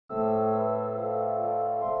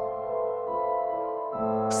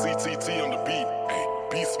CTT on the beat. Hey,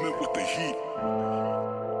 B Smith with the heat.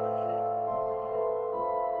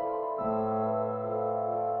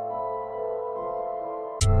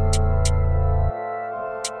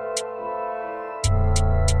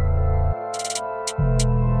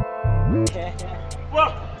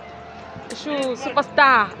 Shoo,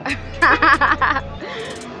 superstar.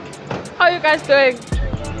 How are you guys doing?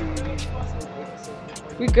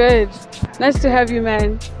 We good. Nice to have you,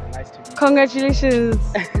 man. Nice to meet you. Congratulations.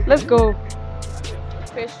 Let's go.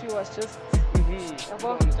 First shoe was just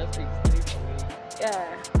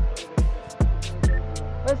yeah.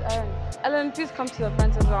 Where's Ellen? Ellen, please come to the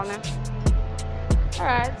front as well now.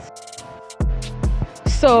 Alright.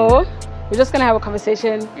 So we're just gonna have a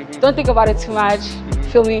conversation. Don't think about it too much.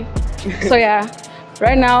 Feel me? So yeah,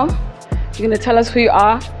 right now you're gonna tell us who you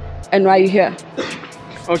are and why you're here.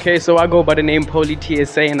 Okay, so I go by the name Poli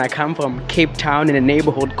TSA and I come from Cape Town in a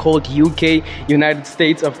neighborhood called UK, United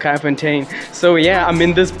States of Kaifontein. So yeah, I'm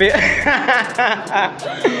in this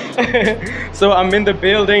so I'm in the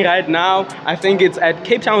building right now. I think it's at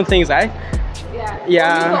Cape Town Things, right?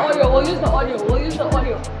 Yeah. We'll use the audio.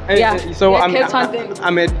 Yeah. So yeah,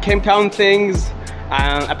 I'm at Cape Town Things.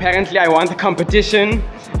 Apparently I won the competition.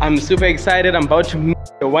 I'm super excited. I'm about to meet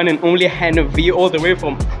the one and only Hannah V all the way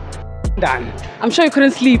from London. I'm sure you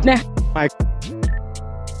couldn't sleep, nah? My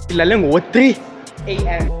 3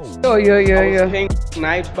 a.m. Yo. I was playing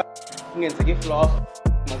night, but must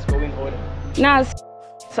go in order. Nah,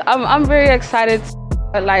 so I'm very excited,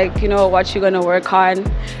 like, you know, what you're gonna work on.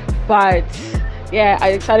 But yeah,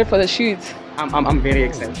 I'm excited for the shoot. I'm very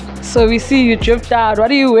excited. So we see you dripped out.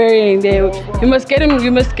 What are you wearing there? You must get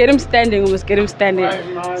him standing. So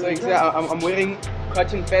I'm wearing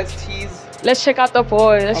cotton vest tees. Let's check out the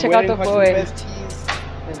boy. Let's check out the boy. Vest tees.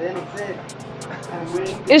 And then I'm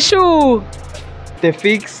wearing Issue. the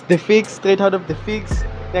fix, straight out of the fix,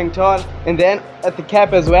 dang tall. And then at the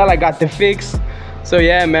cap as well, I got the fix. So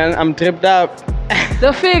yeah, man, I'm dripped up.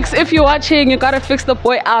 The fix, if you're watching, you gotta fix the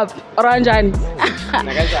boy up. Ranjan.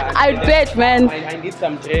 I bet, man. I need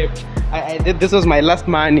some drip. I did. This was my last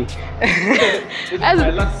money. My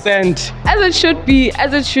last cent. As it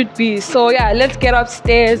should be. So yeah, let's get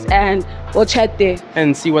upstairs and we'll chat there.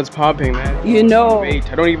 And see what's popping, man. You know.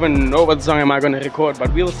 Wait, I don't even know what song am I gonna record,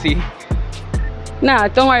 but we'll see. Nah,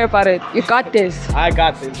 don't worry about it. You got this. I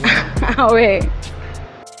got this. Wait.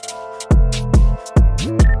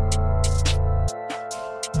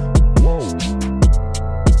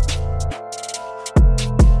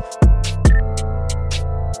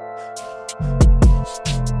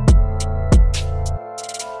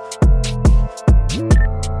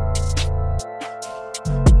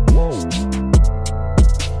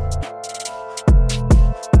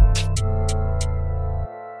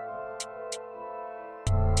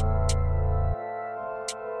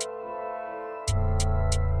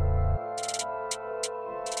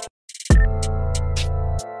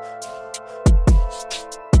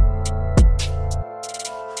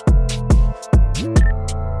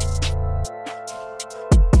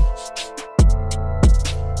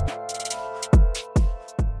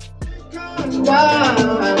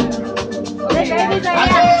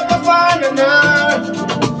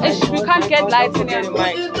 We can't get lights in here.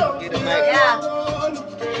 Yeah.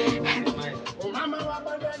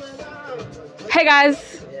 Hey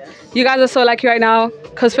guys, you guys are so lucky right now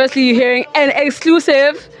because firstly you're hearing an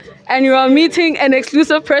exclusive and you are meeting an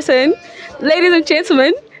exclusive person. Ladies and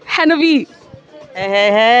gentlemen, Hannah V.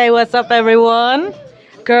 Hey, what's up everyone?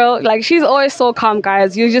 Girl, like, she's always so calm,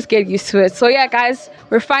 guys. You just get used to it. So yeah, guys,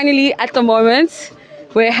 we're finally at the moment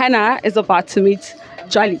where Hannah is about to meet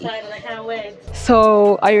Jolly. I can't wait.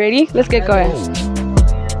 So are you ready? Let's get going.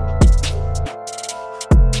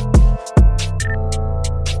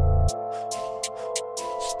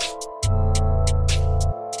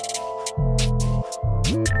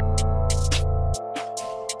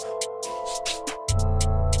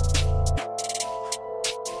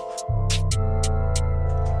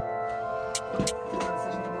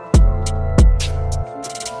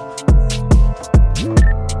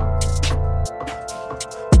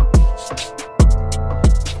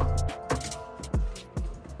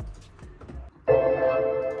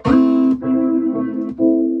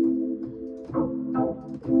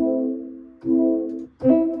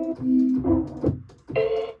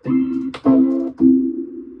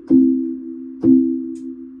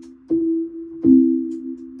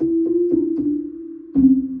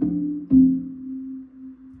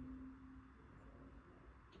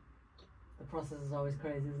 Process is always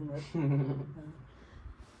crazy, isn't it?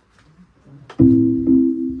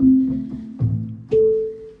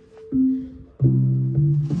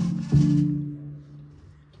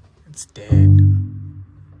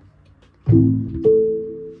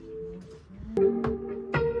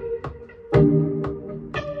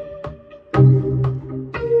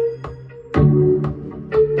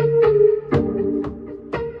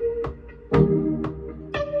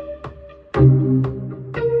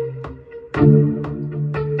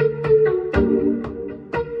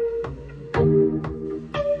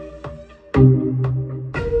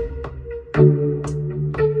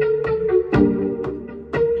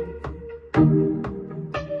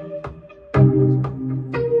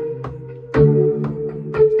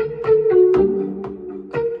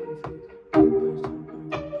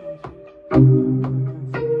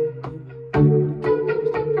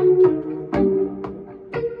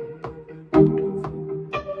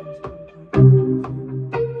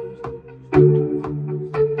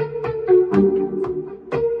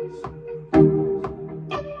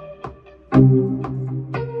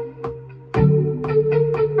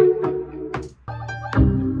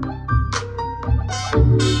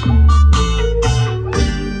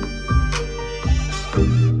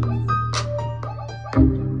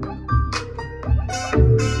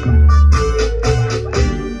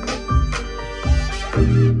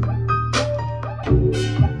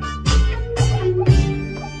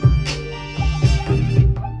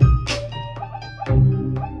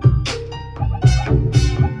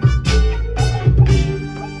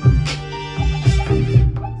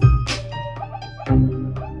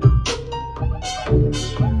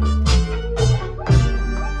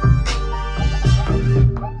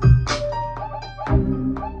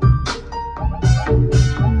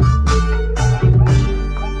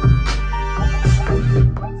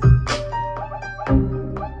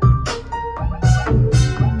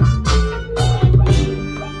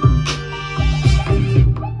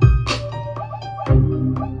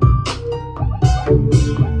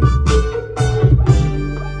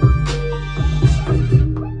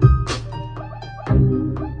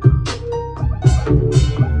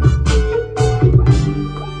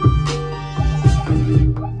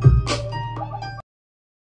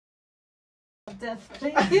 Death,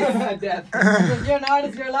 please. Death. If you're an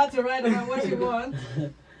artist, you're allowed to write about what you want.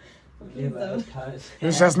 Please don't.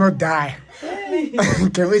 Let's just not die.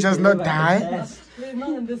 Can we just not die? Please, not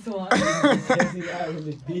in this one.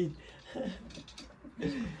 Beat.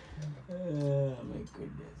 Oh my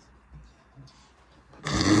goodness.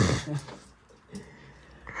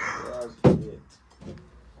 That's good.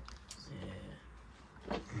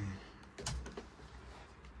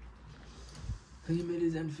 Can you make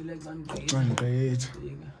this and feel like one great? One great.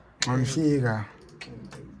 One figure.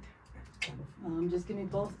 Just give me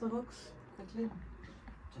both the hooks quickly.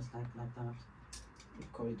 Just like that.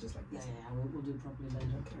 Call it just like Yeah, this. yeah, we'll do it properly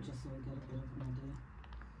later, just so we get a bit of an idea.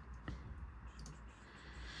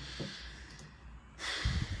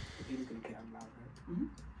 The beat is gonna play out loud, right?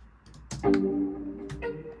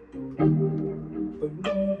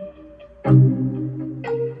 Mm-hmm.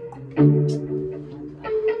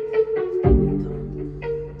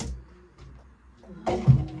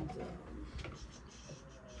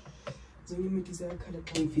 So you make this color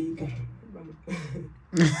config.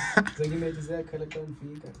 So you make this color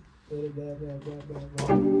config.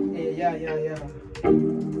 Yeah.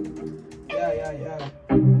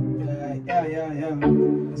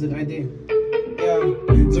 Is it right there? Yeah.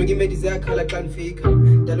 So give me this color config.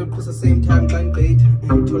 That look close the same time gun bait.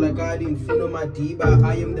 Tola God in full of my diva.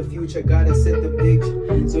 I am the future God, I set the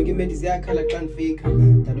picture. So give me this color config.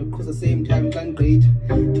 That look close the same time gun bait.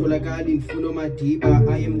 Tola God in full of my diva.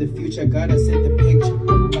 I am the future God, I set the picture.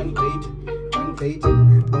 Gun bait.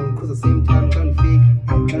 Close the same time gun bait.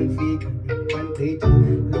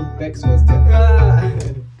 Look back, so what's the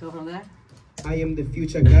Go from there. I am the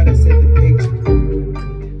future God, I set the picture.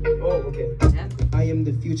 Oh, okay. Yeah. I am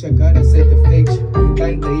the future God, I set the picture.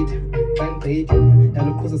 Gun bait. That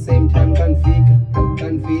look close the same time gun bait.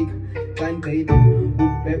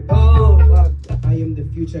 Look back. Oh, fuck. I am the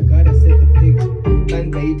future God, I set the picture. Gun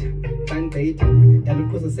bait. That look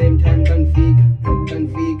close the same time gun bait.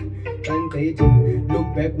 Look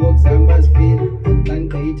back, walk Zamba's feel. Gun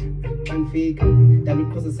bait. That look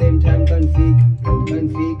close the same time gun bait.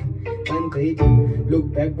 Look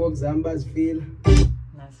back, walk Zamba's feel.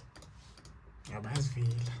 Nice.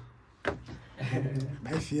 I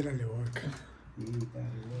feel on the walk.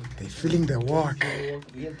 They're feeling the walk.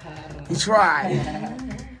 We try.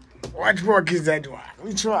 What walk is that one?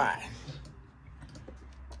 We try.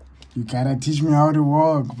 You gotta teach me how to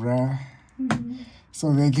walk, bruh.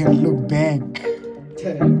 So they can look back.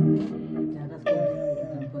 Yeah, that's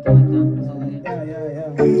good. Put the mic down. It's over here.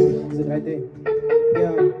 Yeah. Is it right there?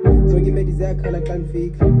 Yeah. So give me this color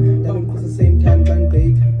config. That don't close the same time gun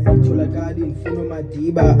bait. Tola God in full of my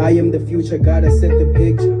diva. I am the future God, I set the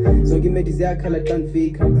picture. So give me this color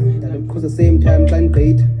config. That don't close the same time gun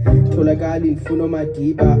bait. Tola God in full of my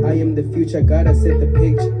diva. I am the future God, I set the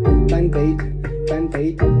picture. Gun bait.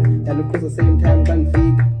 That don't close the same time gun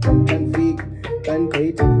bait.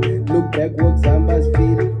 Look back, walk Zamba's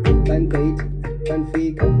feel. Gun bait.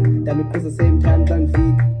 That look close the same time gun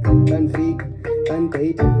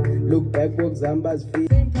bait. Look back, walk Zamba's feel.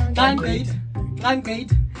 Gun bait. I am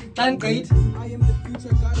the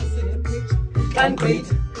future God, I set the picture. Gun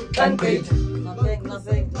bait.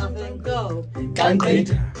 Nothing. Go. I am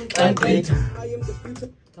the future.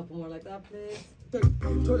 Couple more like that. up, please.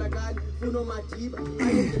 Tholakala ufuna madiba I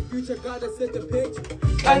am the future God that set the picture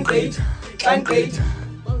Gun bait, gun bait,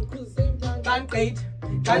 gun gun bait,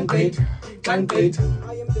 gun bait, gun bait,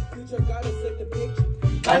 I am the future God that set the picture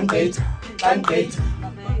gun bait, gun bait,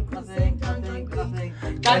 Clapping, clapping, clapping,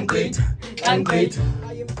 clapping. gun bait, gun bait.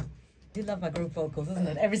 You love my group vocals, isn't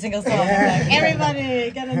it? Every single song. Like,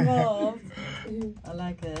 everybody get involved. I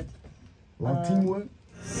like it. Love teamwork.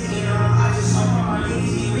 Sure.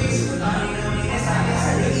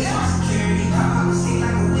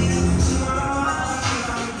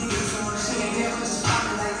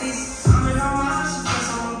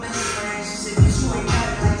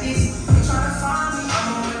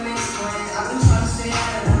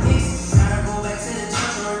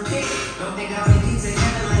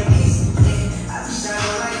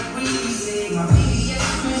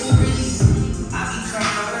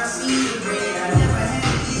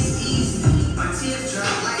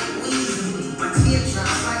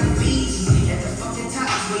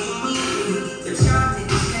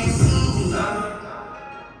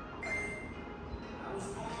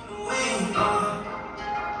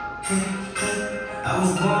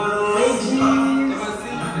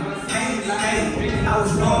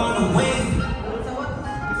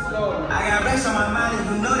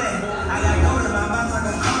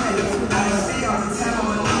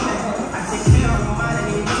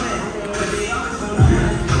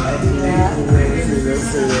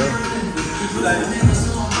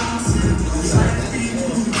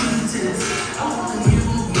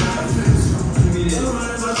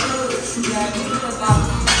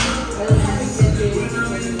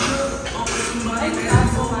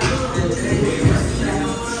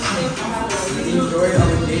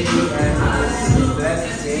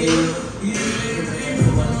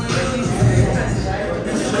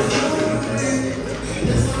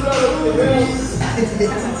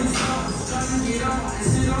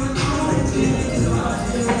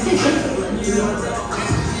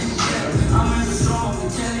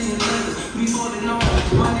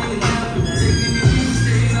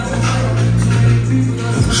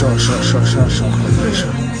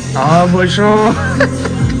 Ah, for sure.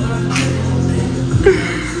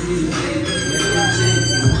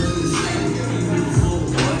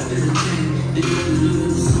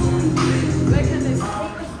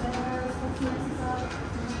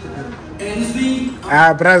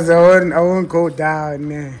 Brother, I won't go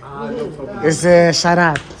down. It's a shout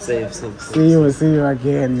out. Safe. See you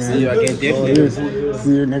again. Man. See you again, definitely.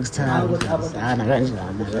 See you next time.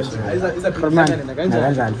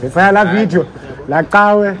 La video, la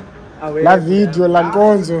kawe, la video, la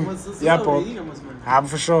nkonzo. Yeah, Bob. I'm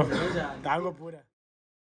for sure.